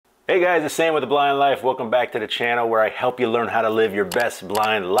Hey guys, it's Sam with The Blind Life. Welcome back to the channel where I help you learn how to live your best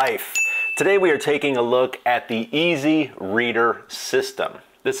blind life. Today we are taking a look at the EZReader system.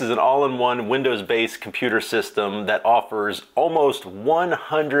 This is an all-in-one Windows-based computer system that offers almost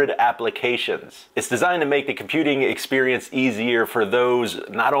 100 applications. It's designed to make the computing experience easier for those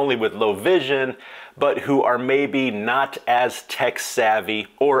not only with low vision, but who are maybe not as tech savvy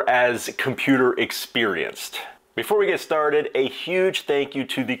or as computer experienced. Before we get started, a huge thank you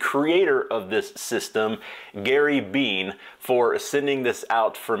to the creator of this system, Gary Beene, for sending this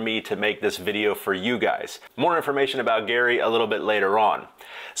out for me to make this video for you guys. More information about Gary a little bit later on.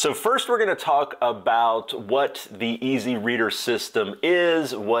 So first we're going to talk about what the EZReader system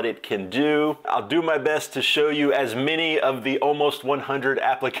is, what it can do. I'll do my best to show you as many of the almost 100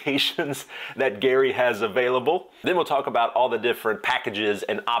 applications that Gary has available. Then we'll talk about all the different packages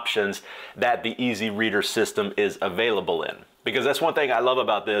and options that the EZReader system is available in. Because that's one thing I love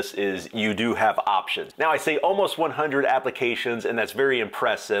about this is you do have options. Now I say almost 100 applications and that's very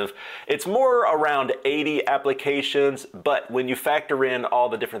impressive. It's more around 80 applications, but when you factor in all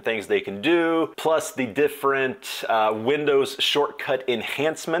the different things they can do, plus the different Windows shortcut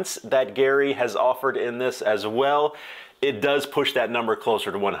enhancements that Gary has offered in this as well, it does push that number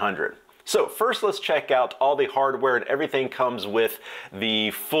closer to 100. So first let's check out all the hardware, and everything comes with the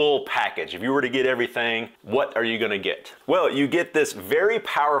full package. If you were to get everything, what are you going to get? Well, you get this very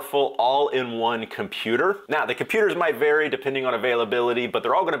powerful all-in-one computer. Now the computers might vary depending on availability, but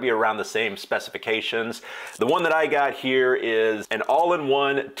they're all going to be around the same specifications. The one that I got here is an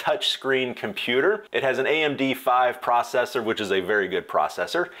all-in-one touchscreen computer. It has an AMD 5 processor, which is a very good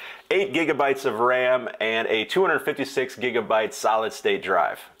processor, 8 gigabytes of RAM, and a 256 gigabyte solid state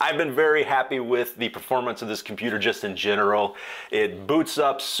drive. I've been very happy with the performance of this computer just in general. It boots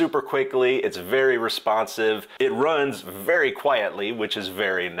up super quickly, it's very responsive, it runs very quietly, which is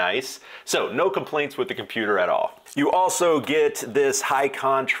very nice. So no complaints with the computer at all. You also get this high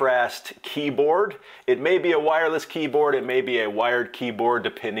contrast keyboard. It may be a wireless keyboard, it may be a wired keyboard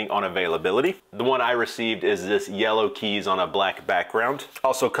depending on availability. The one I received is this yellow keys on a black background.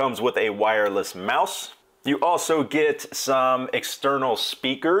 Also comes with a wireless mouse. You also get some external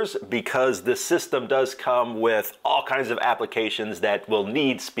speakers because this system does come with all kinds of applications that will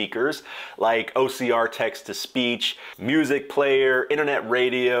need speakers, like OCR text-to-speech, music player, internet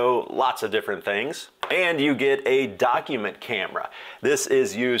radio, lots of different things. And you get a document camera. This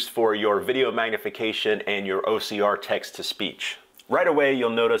is used for your video magnification and your OCR text-to-speech. Right away,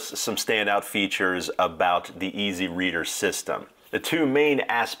 you'll notice some standout features about the EZReader system. The two main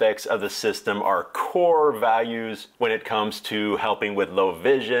aspects of the system are core values when it comes to helping with low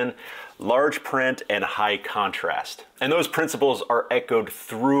vision, large print, and high contrast. And those principles are echoed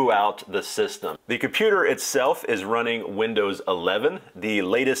throughout the system. The computer itself is running Windows 11, the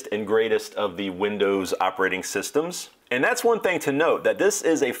latest and greatest of the Windows operating systems. And that's one thing to note, that this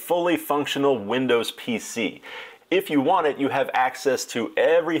is a fully functional Windows PC. If you want it, you have access to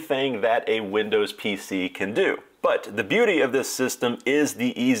everything that a Windows PC can do. But the beauty of this system is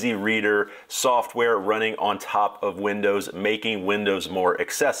the EZReader software running on top of Windows, making Windows more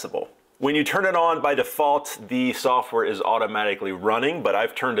accessible. When you turn it on, by default, the software is automatically running, but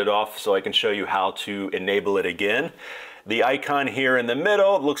I've turned it off so I can show you how to enable it again. The icon here in the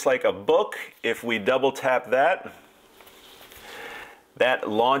middle looks like a book. If we double tap that, that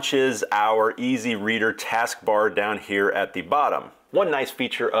launches our EZReader taskbar down here at the bottom. One nice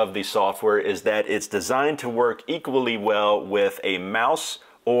feature of the software is that it's designed to work equally well with a mouse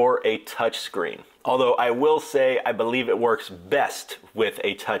or a touch screen. Although I will say I believe it works best with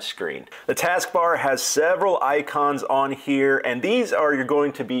a touch screen. The taskbar has several icons on here, and these are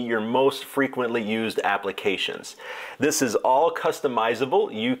going to be your most frequently used applications. This is all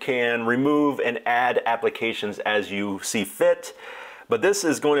customizable. You can remove and add applications as you see fit. But this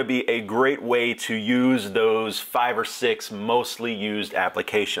is going to be a great way to use those 5 or 6 mostly used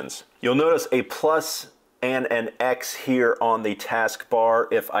applications. You'll notice a plus and an X here on the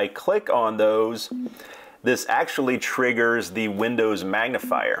taskbar. If I click on those, this actually triggers the Windows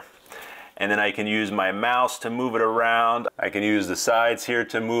magnifier. And then I can use my mouse to move it around. I can use the sides here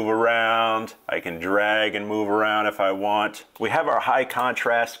to move around. I can drag and move around if I want. We have our high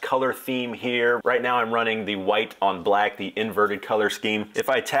contrast color theme here. Right now I'm running the white on black, the inverted color scheme. If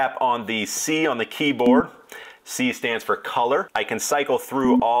I tap on the C on the keyboard, C stands for color. I can cycle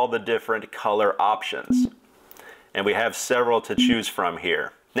through all the different color options. And we have several to choose from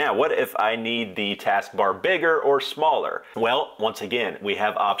here. Now, what if I need the taskbar bigger or smaller? Well, once again, we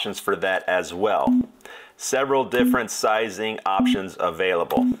have options for that as well. Several different sizing options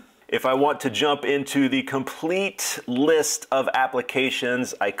available. If I want to jump into the complete list of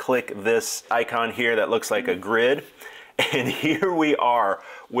applications, I click this icon here that looks like a grid. And here we are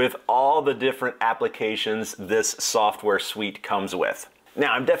with all the different applications this software suite comes with.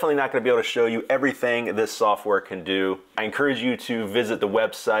 Now, I'm definitely not going to be able to show you everything this software can do. I encourage you to visit the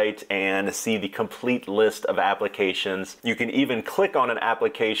website and see the complete list of applications. You can even click on an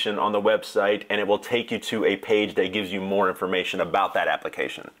application on the website and it will take you to a page that gives you more information about that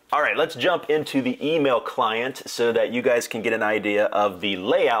application. All right, let's jump into the email client so that you guys can get an idea of the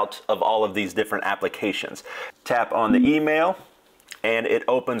layout of all of these different applications. Tap on the email, and it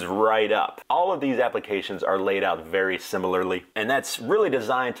opens right up. All of these applications are laid out very similarly, and that's really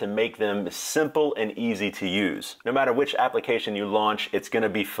designed to make them simple and easy to use. No matter which application you launch, it's going to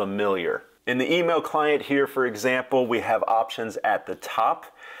be familiar. In the email client here, for example, we have options at the top.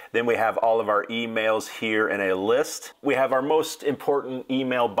 Then we have all of our emails here in a list. We have our most important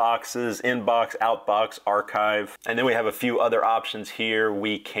email boxes: inbox, outbox, archive. And then we have a few other options here.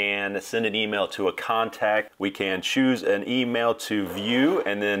 We can send an email to a contact. We can choose an email to view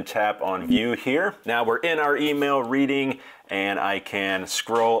and then tap on view here. Now we're in our email reading, and I can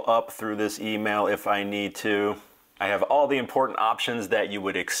scroll up through this email if I need to. I have all the important options that you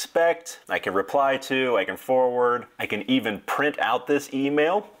would expect. I can reply to, I can forward, I can even print out this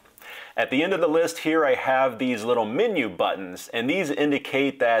email. At the end of the list here, I have these little menu buttons, and these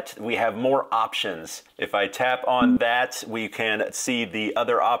indicate that we have more options. If I tap on that, we can see the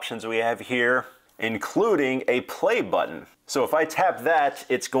other options we have here, including a play button. So if I tap that,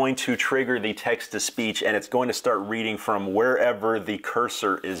 it's going to trigger the text-to-speech, and it's going to start reading from wherever the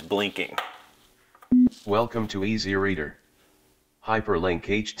cursor is blinking. Welcome to EZReader. Hyperlink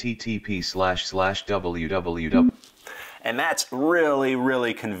http://www. And that's really,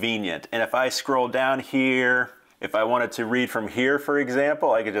 really convenient. And if I scroll down here, if I wanted to read from here, for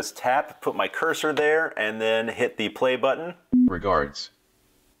example, I could just tap, put my cursor there, and then hit the play button. Regards,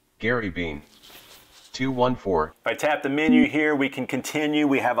 Gary Beene, 214. If I tap the menu here, we can continue.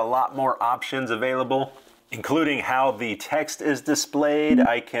 We have a lot more options available, including how the text is displayed.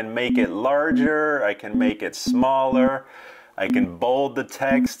 I can make it larger, I can make it smaller, I can bold the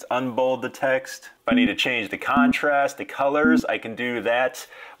text, unbold the text. If I need to change the contrast, the colors, I can do that.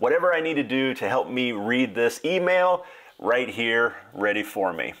 Whatever I need to do to help me read this email, right here, ready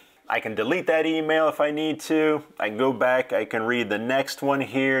for me. I can delete that email if I need to. I can go back, I can read the next one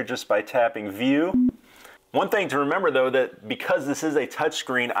here just by tapping view. One thing to remember though, that because this is a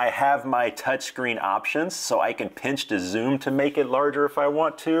touchscreen, I have my touchscreen options, so I can pinch to zoom to make it larger if I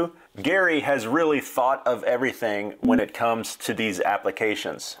want to. Gary has really thought of everything when it comes to these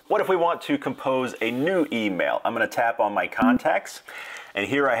applications. What if we want to compose a new email? I'm going to tap on my contacts, and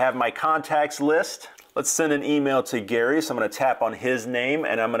here I have my contacts list. Let's send an email to Gary, so I'm going to tap on his name,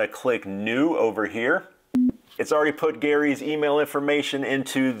 and I'm going to click new over here. It's already put Gary's email information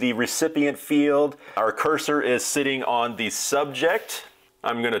into the recipient field. Our cursor is sitting on the subject.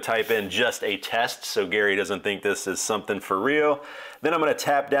 I'm going to type in just a test so Gary doesn't think this is something for real. Then I'm going to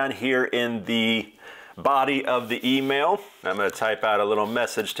tap down here in the body of the email. I'm going to type out a little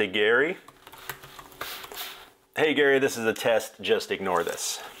message to Gary. Hey Gary, this is a test, just ignore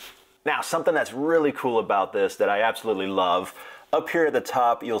this. Now, something that's really cool about this that I absolutely love, up here at the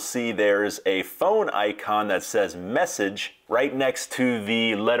top, you'll see there's a phone icon that says message right next to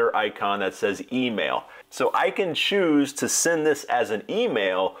the letter icon that says email. So I can choose to send this as an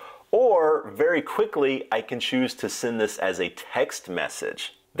email, or very quickly, I can choose to send this as a text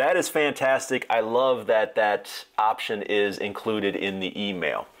message. That is fantastic. I love that that option is included in the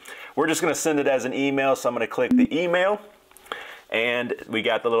email. We're just going to send it as an email, so I'm going to click the email, and we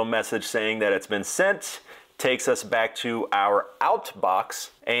got the little message saying that it's been sent. Takes us back to our outbox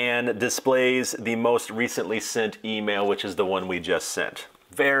and displays the most recently sent email, which is the one we just sent.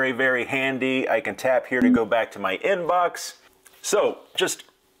 Very, very handy. I can tap here to go back to my inbox. So just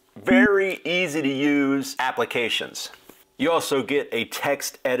very easy to use applications. You also get a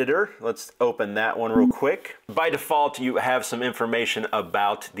text editor. Let's open that one real quick. By default, you have some information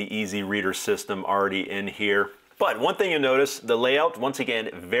about the EZReader system already in here. But one thing you'll notice, the layout, once again,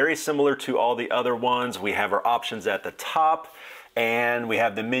 very similar to all the other ones. We have our options at the top, and we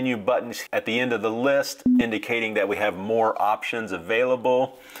have the menu buttons at the end of the list, indicating that we have more options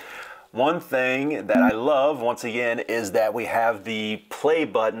available. One thing that I love, once again, is that we have the play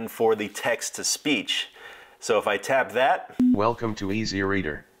button for the text-to-speech. So if I tap that. Welcome to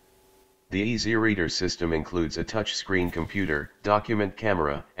EZReader. The EZReader system includes a touchscreen computer, document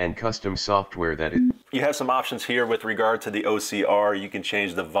camera, and custom software that You have some options here with regard to the OCR. You can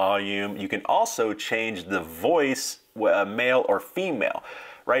change the volume. You can also change the voice, male or female.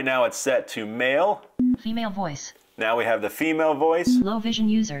 Right now it's set to male. Female voice. Now we have the female voice. Low vision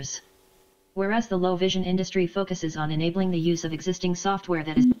users. Whereas the low vision industry focuses on enabling the use of existing software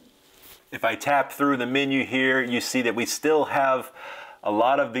that is... If I tap through the menu here, you see that we still have a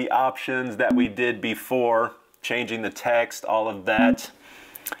lot of the options that we did before, changing the text, all of that.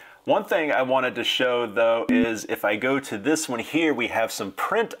 One thing I wanted to show though is if I go to this one here, we have some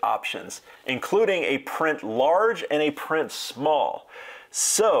print options, including a print large and a print small.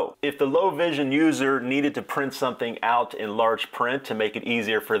 So if the low vision user needed to print something out in large print to make it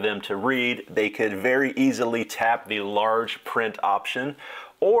easier for them to read, they could very easily tap the large print option.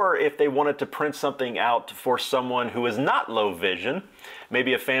 Or if they wanted to print something out for someone who is not low vision,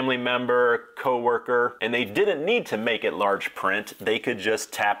 maybe a family member, coworker, and they didn't need to make it large print, they could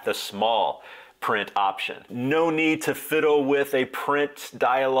just tap the small print option. No need to fiddle with a print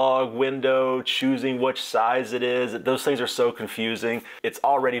dialog window, choosing which size it is. Those things are so confusing. It's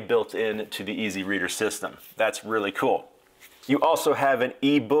already built into the EZReader system. That's really cool. You also have an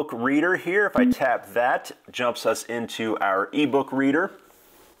ebook reader here. If I tap that, jumps us into our ebook reader.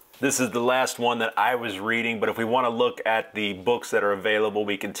 This is the last one that I was reading, but if we want to look at the books that are available,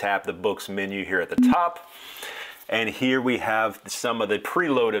 we can tap the books menu here at the top. And here we have some of the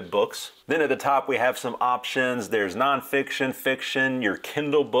preloaded books. Then at the top we have some options. There's nonfiction, fiction, your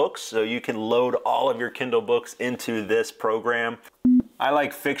Kindle books. So you can load all of your Kindle books into this program. I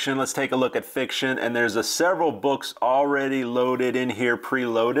like fiction. Let's take a look at fiction. And there's several books already loaded in here,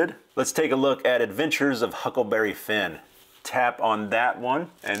 preloaded. Let's take a look at Adventures of Huckleberry Finn. Tap on that one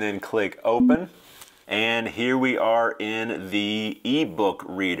and then click open. And here we are in the ebook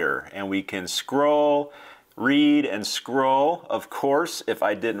reader. And we can scroll, read and scroll. Of course, if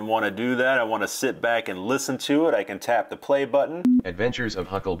I didn't want to do that, I want to sit back and listen to it, I can tap the play button. Adventures of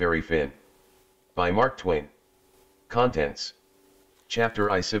Huckleberry Finn by Mark Twain. Contents. Chapter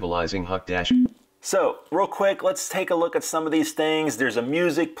I Civilizing Huck Dash. So, real quick, let's take a look at some of these things. There's a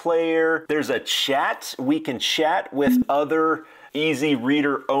music player. There's a chat. We can chat with other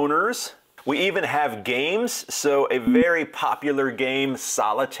EZReader owners. We even have games. So, a very popular game,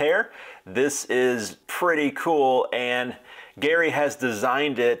 Solitaire. This is pretty cool, and Gary has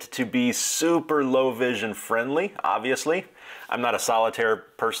designed it to be super low vision friendly, obviously. I'm not a solitaire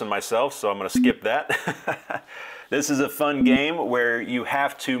person myself, so I'm going to skip that. This is a fun game where you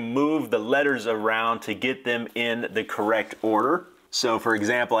have to move the letters around to get them in the correct order. So for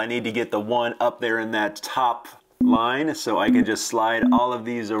example, I need to get the one up there in that top line, so I can just slide all of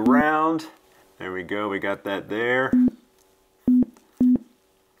these around. There we go, we got that there.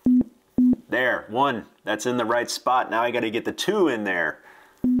 There, one, that's in the right spot. Now I got to get the two in there.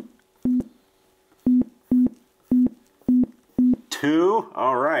 Two,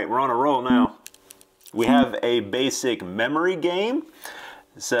 all right, we're on a roll now. We have a basic memory game.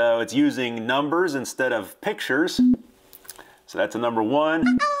 So it's using numbers instead of pictures. So that's a number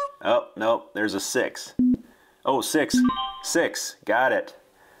one. Oh, no, there's a 6. Oh, 6, 6, got it.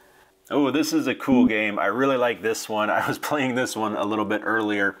 Oh, this is a cool game. I really like this one. I was playing this one a little bit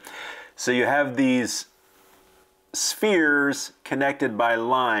earlier. So you have these spheres connected by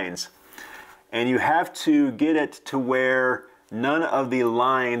lines, and you have to get it to where none of the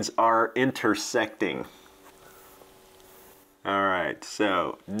lines are intersecting. All right,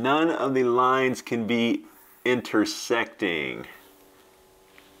 so none of the lines can be intersecting.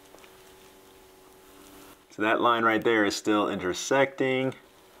 So that line right there is still intersecting.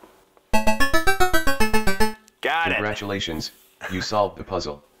 Got it. Congratulations, you solved the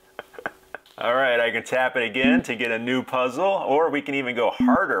puzzle. All right, I can tap it again to get a new puzzle, or we can even go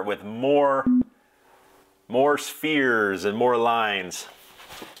harder with more spheres and more lines.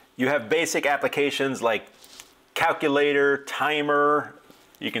 You have basic applications like calculator, timer.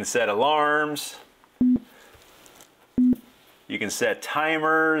 You can set alarms. You can set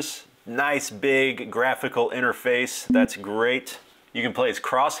timers. Nice big graphical interface. That's great. You can place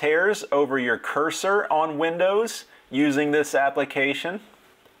crosshairs over your cursor on Windows using this application.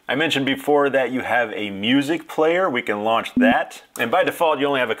 I mentioned before that you have a music player. We can launch that. And by default, you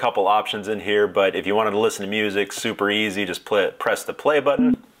only have a couple options in here, but if you wanted to listen to music, super easy, just press the play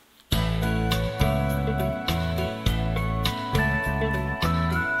button.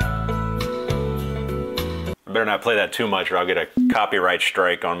 I better not play that too much or I'll get a copyright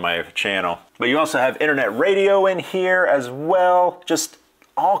strike on my channel. But you also have internet radio in here as well. Just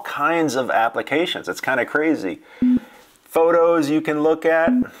all kinds of applications. It's kind of crazy. Photos you can look at.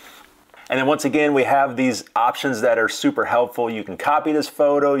 And then once again, we have these options that are super helpful. You can copy this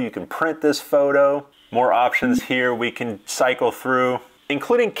photo, you can print this photo. More options here we can cycle through,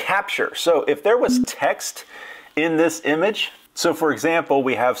 including capture. So if there was text in this image, So for example,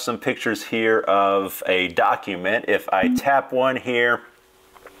 we have some pictures here of a document. If I tap one here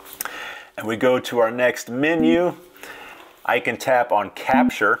and we go to our next menu, I can tap on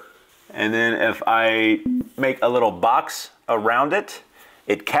capture, and then if I make a little box around it,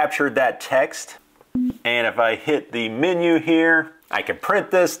 it captured that text. And if I hit the menu here, I can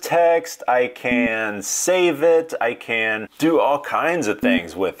print this text, I can save it, I can do all kinds of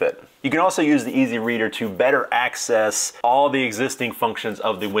things with it. You can also use the EZReader to better access all the existing functions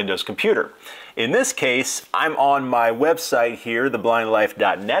of the Windows computer. In this case, I'm on my website here,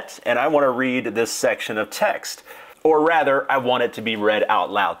 theblindlife.net, and I want to read this section of text. Or rather, I want it to be read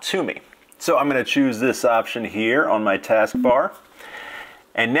out loud to me. So I'm going to choose this option here on my taskbar.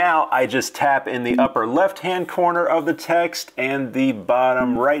 And now I just tap in the upper left-hand corner of the text and the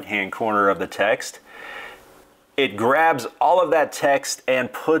bottom right-hand corner of the text. It grabs all of that text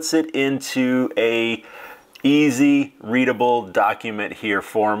and puts it into a easy readable document here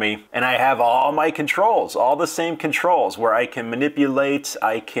for me. And I have all my controls, all the same controls where I can manipulate,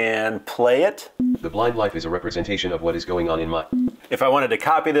 I can play it. The Blind Life is a representation of what is going on in my... If I wanted to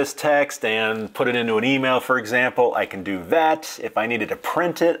copy this text and put it into an email, for example, I can do that. If I needed to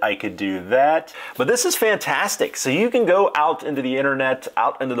print it, I could do that. But this is fantastic. So you can go out into the internet,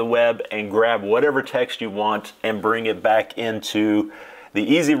 out into the web, and grab whatever text you want and bring it back into the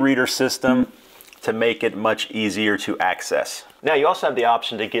EZReader system to make it much easier to access. Now you also have the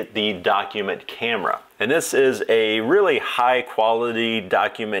option to get the document camera. And this is a really high quality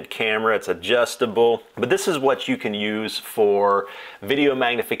document camera. It's adjustable, but this is what you can use for video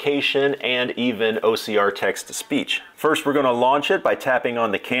magnification and even OCR text to speech. First, we're gonna launch it by tapping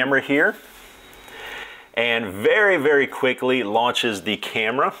on the camera here. And very, very quickly launches the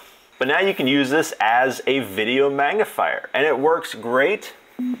camera. But now you can use this as a video magnifier, and it works great.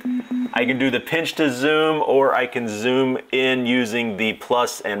 I can do the pinch to zoom, or I can zoom in using the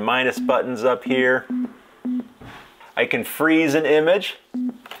plus and minus buttons up here. I can freeze an image.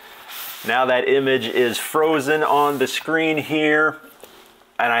 Now that image is frozen on the screen here,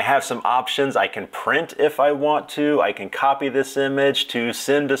 and I have some options. I can print if I want to. I can copy this image to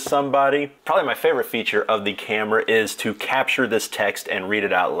send to somebody. Probably my favorite feature of the camera is to capture this text and read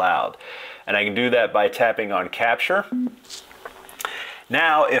it out loud. And I can do that by tapping on capture.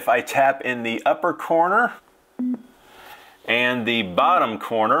 Now, if I tap in the upper corner and the bottom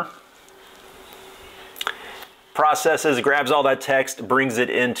corner, processes, grabs all that text, brings it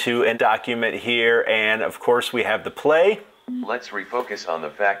into a document here, and of course we have the play. Let's refocus on the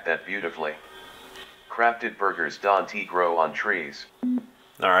fact that beautifully crafted burgers don't grow on trees.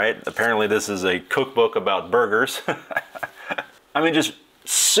 All right, apparently this is a cookbook about burgers. I mean, just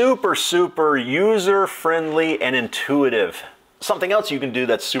super, super user-friendly and intuitive. Something else you can do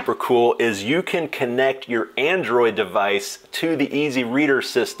that's super cool is you can connect your Android device to the EZReader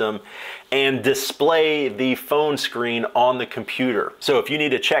system and display the phone screen on the computer. So if you need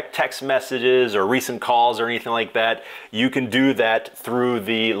to check text messages or recent calls or anything like that, you can do that through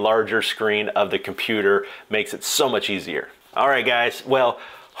the larger screen of the computer. Makes it so much easier. All right, guys. Well,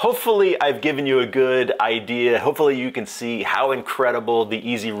 hopefully I've given you a good idea. Hopefully you can see how incredible the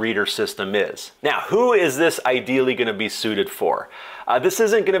EZReader system is. Now, who is this ideally going to be suited for? This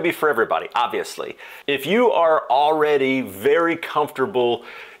isn't going to be for everybody, obviously. If you are already very comfortable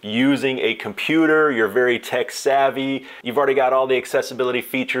using a computer, you're very tech savvy, you've already got all the accessibility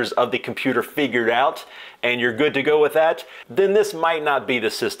features of the computer figured out, and you're good to go with that, then this might not be the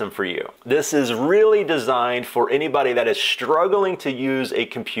system for you. This is really designed for anybody that is struggling to use a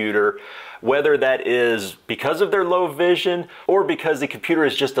computer, whether that is because of their low vision or because the computer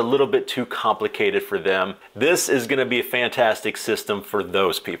is just a little bit too complicated for them. This is going to be a fantastic system for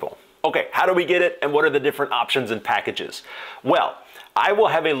those people. Okay, how do we get it, and what are the different options and packages? Well, I will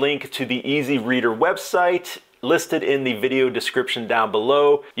have a link to the EZReader website listed in the video description down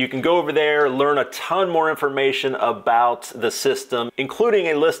below. You can go over there, learn a ton more information about the system, including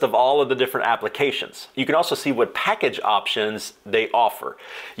a list of all of the different applications. You can also see what package options they offer.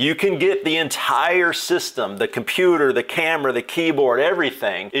 You can get the entire system, the computer, the camera, the keyboard,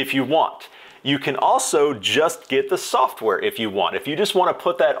 everything if you want. You can also just get the software if you want. If you just want to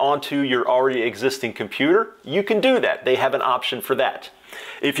put that onto your already existing computer, you can do that. They have an option for that.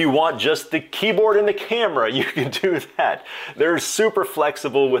 If you want just the keyboard and the camera, you can do that. They're super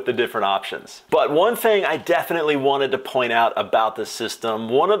flexible with the different options. But one thing I definitely wanted to point out about this system,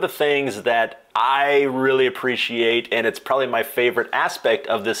 one of the things that I really appreciate, and it's probably my favorite aspect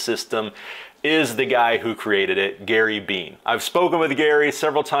of this system, is the guy who created it, Gary Beene. I've spoken with Gary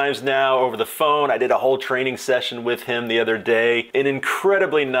several times now over the phone. I did a whole training session with him the other day. An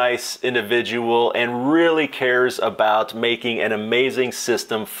incredibly nice individual and really cares about making an amazing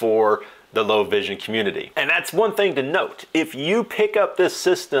system for the low vision community. And that's one thing to note. If you pick up this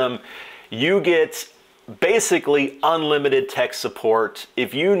system, you get basically unlimited tech support.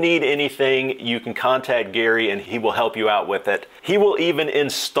 If you need anything, you can contact Gary and he will help you out with it. He will even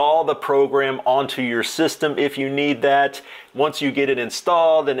install the program onto your system if you need that. Once you get it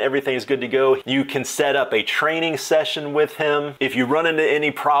installed and everything's good to go, you can set up a training session with him. If you run into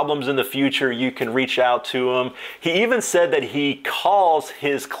any problems in the future, you can reach out to him. He even said that he calls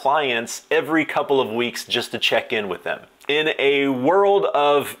his clients every couple of weeks just to check in with them. In a world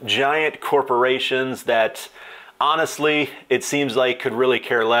of giant corporations that honestly, it seems like could really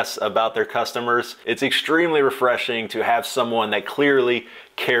care less about their customers, it's extremely refreshing to have someone that clearly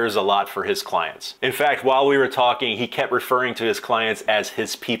cares a lot for his clients. In fact, while we were talking, he kept referring to his clients as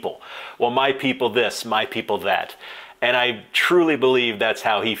his people. Well, my people this, my people that. And I truly believe that's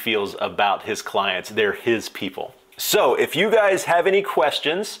how he feels about his clients. They're his people. So if you guys have any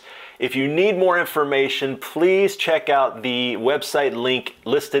questions, if you need more information, please check out the website link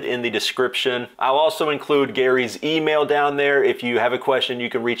listed in the description. I'll also include Gary's email down there. If you have a question, you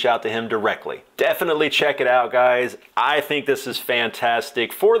can reach out to him directly. Definitely check it out, guys. I think this is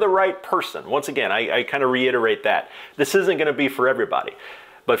fantastic for the right person. Once again, I kind of reiterate that. This isn't going to be for everybody.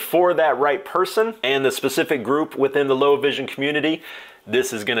 But for that right person and the specific group within the low vision community,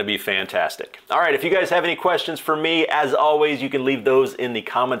 this is going to be fantastic. All right, if you guys have any questions for me, as always, you can leave those in the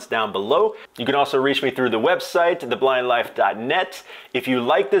comments down below. You can also reach me through the website, theblindlife.net. If you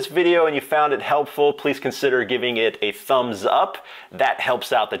like this video and you found it helpful, please consider giving it a thumbs up. That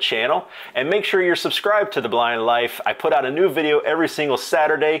helps out the channel. And make sure you're subscribed to The Blind Life. I put out a new video every single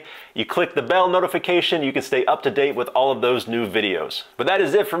Saturday. You click the bell notification, you can stay up to date with all of those new videos. But that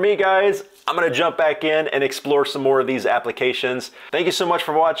is it for me, guys. I'm going to jump back in and explore some more of these applications. Thank you so much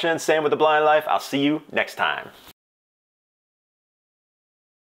for watching. Sam with The Blind Life. I'll see you next time.